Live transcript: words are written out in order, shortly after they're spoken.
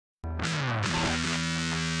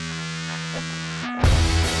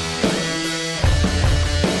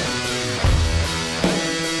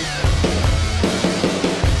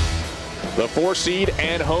The 4 seed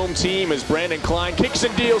and home team as Brandon Klein kicks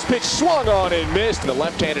and deals, pitch swung on and missed. The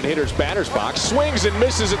left-handed hitter's batter's box swings and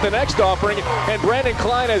misses at the next offering, and Brandon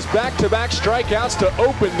Klein has back-to-back strikeouts to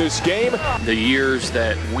open this game. The years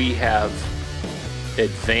that we have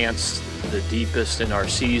advanced the deepest in our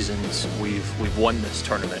seasons, we've won this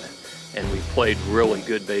tournament, and we've played really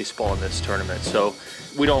good baseball in this tournament. So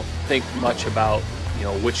we don't think much about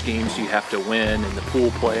which games you have to win and the pool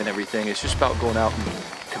play and everything. It's just about going out and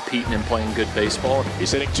competing and playing good baseball.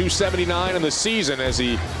 He's hitting .279 in the season as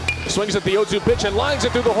he swings at the 0-2 pitch and lines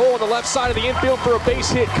it through the hole on the left side of the infield for a base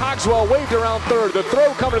hit. Cogswell waved around third. The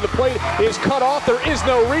throw coming to the plate is cut off. There is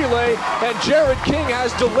no relay, and Jared King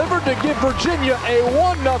has delivered to give Virginia a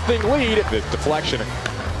 1-0 lead. The deflection.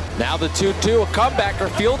 Now the 2-2, a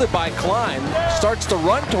comebacker fielded by Klein, starts to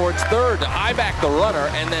run towards third to eye back the runner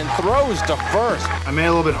and then throws to first. I made it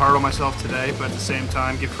a little bit hard on myself today, but at the same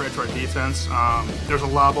time, give credit to our defense. There's a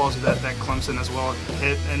lot of balls that Clemson as well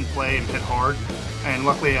hit and play and hit hard, and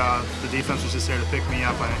luckily the defense was just there to pick me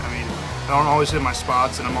up. I mean, I don't always hit my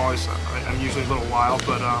spots, and I'm usually a little wild,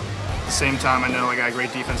 but at the same time, I know I got a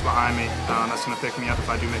great defense behind me that's going to pick me up if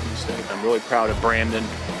I do make a mistake. I'm really proud of Brandon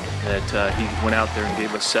that he went out there and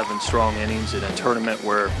gave us 7 strong innings in a tournament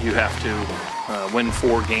where you have to win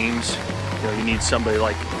 4 games. You need somebody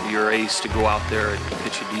like your ace to go out there and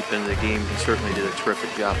pitch you deep into the game. He certainly did a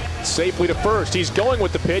terrific job. Safely to first. He's going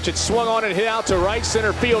with the pitch. It's swung on and hit out to right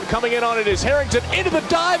center field. Coming in on it is Harrington into the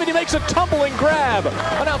dive, and he makes a tumbling grab.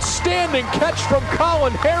 An outstanding catch from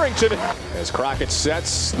Colin Harrington. As Crockett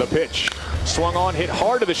sets the pitch. Swung on, hit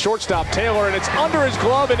hard to the shortstop Taylor, and it's under his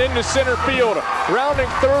glove and into center field. Rounding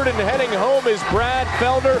third and heading home is Brad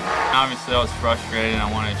Felder. Obviously, I was frustrated.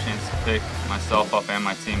 I wanted a chance to pick myself up and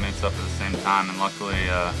my teammates up at the same time, and luckily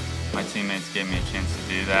my teammates gave me a chance to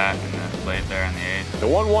do that, and then laid there in the 8th. The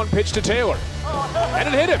 1-1 pitch to Taylor, and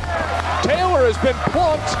it hit him. Taylor has been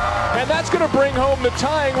plunked, and that's going to bring home the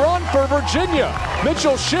tying run for Virginia.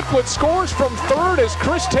 Mitchell Shiflett scores from third as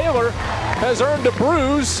Chris Taylor has earned a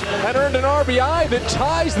bruise and earned an RBI that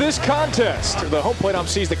ties this contest. The home plate ump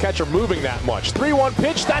sees the catcher moving that much. 3-1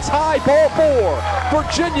 pitch, that's high, ball 4.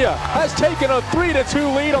 Virginia has taken a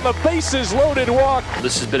 3-2 lead on the bases loaded walk.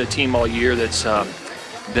 This has been a team all year that's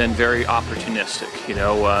been very opportunistic.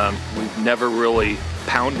 We've never really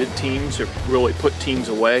pounded teams or really put teams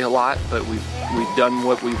away a lot, but we've done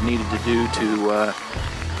what we've needed to do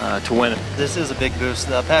to win it. This is a big boost.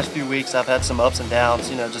 The past few weeks I've had some ups and downs,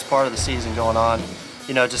 just part of the season going on.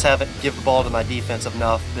 Just haven't give the ball to my defense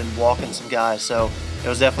enough, been walking some guys, so it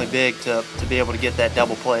was definitely big to be able to get that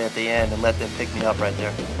double play at the end and let them pick me up right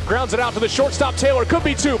there. Grounds it out to the shortstop Taylor, could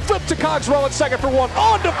be 2, flip to Cogswell at second for 1,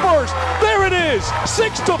 on to first, there it is,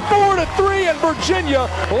 6-4-3, and Virginia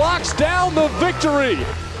locks down the victory.